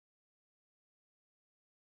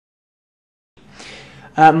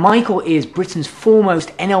Michael is Britain's foremost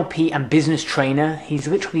NLP and business trainer. He's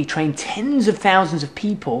literally trained tens of thousands of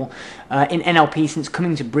people in NLP since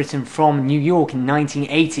coming to Britain from New York in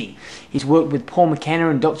 1980. He's worked with Paul McKenna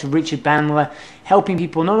and Dr. Richard Bandler, helping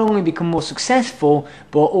people not only become more successful,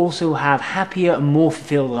 but also have happier and more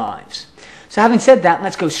fulfilled lives. So having said that,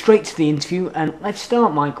 let's go straight to the interview, and let's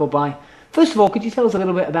start, Michael, by, first of all, could you tell us a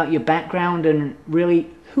little bit about your background and really,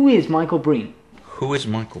 who is Michael Breen? Who is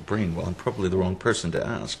Michael Breen? Well, I'm probably the wrong person to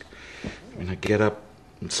ask. I mean, I get up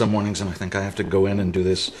some mornings and I think I have to go in and do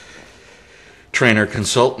this trainer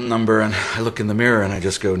consultant number, and I look in the mirror and I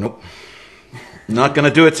just go, nope, not going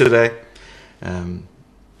to do it today.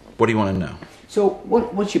 What do you want to know? So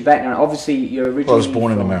what's your background? Obviously, you're originally Well, I was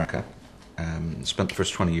born in America. Spent the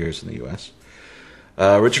first 20 years in the U.S.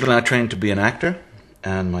 Originally, I trained to be an actor,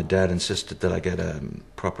 and my dad insisted that I get a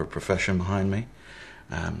proper profession behind me.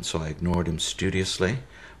 So I ignored him studiously,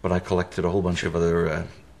 but I collected a whole bunch of other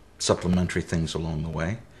supplementary things along the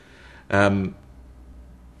way.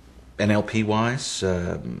 NLP-wise,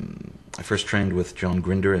 I first trained with John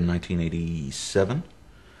Grinder in 1987,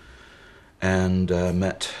 and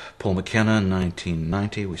met Paul McKenna in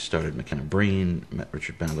 1990. We started McKenna Breen, met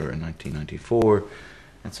Richard Bandler in 1994,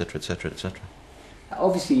 etc., etc., etc.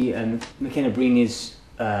 Obviously, McKenna Breen is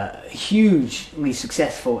a hugely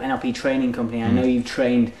successful NLP training company. I know you've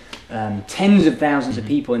trained tens of thousands of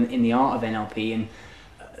people in the art of NLP, and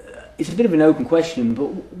it's a bit of an open question, but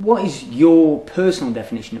what is your personal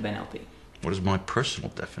definition of NLP? What is my personal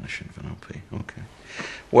definition of NLP? Okay.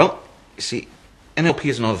 Well, you see, NLP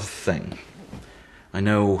is not a thing. I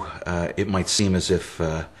know it might seem as if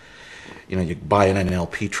you buy an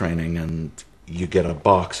NLP training and you get a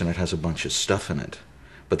box and it has a bunch of stuff in it.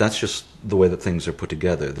 But that's just the way that things are put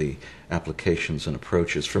together, the applications and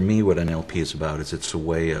approaches. For me, what NLP is about is it's a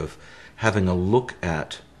way of having a look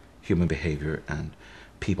at human behavior and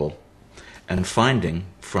people and finding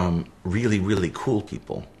from really, really cool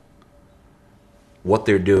people what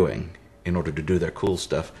they're doing in order to do their cool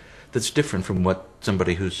stuff that's different from what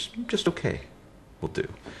somebody who's just okay will do.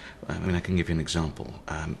 I mean, I can give you an example.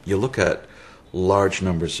 You look at large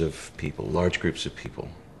numbers of people, large groups of people,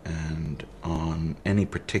 and on any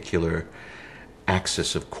particular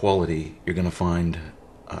axis of quality, you're going to find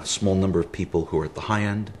a small number of people who are at the high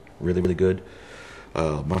end, really, really good,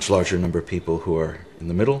 a much larger number of people who are in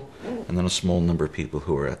the middle, and then a small number of people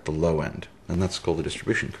who are at the low end. And that's called the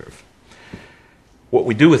distribution curve. What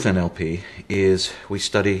we do with NLP is we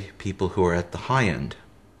study people who are at the high end,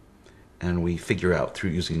 and we figure out through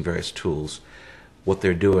using various tools what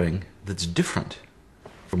they're doing that's different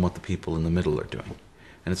from what the people in the middle are doing.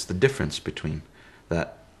 And it's the difference between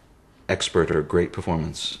that expert or great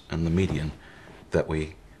performance and the median that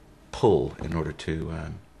we pull in order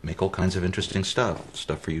to make all kinds of interesting stuff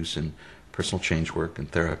for use in personal change work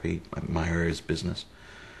and therapy. My area is business.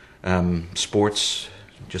 Sports,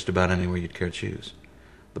 just about anywhere you'd care to choose.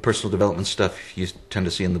 The personal development stuff you tend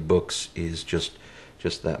to see in the books is just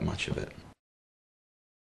that much of it.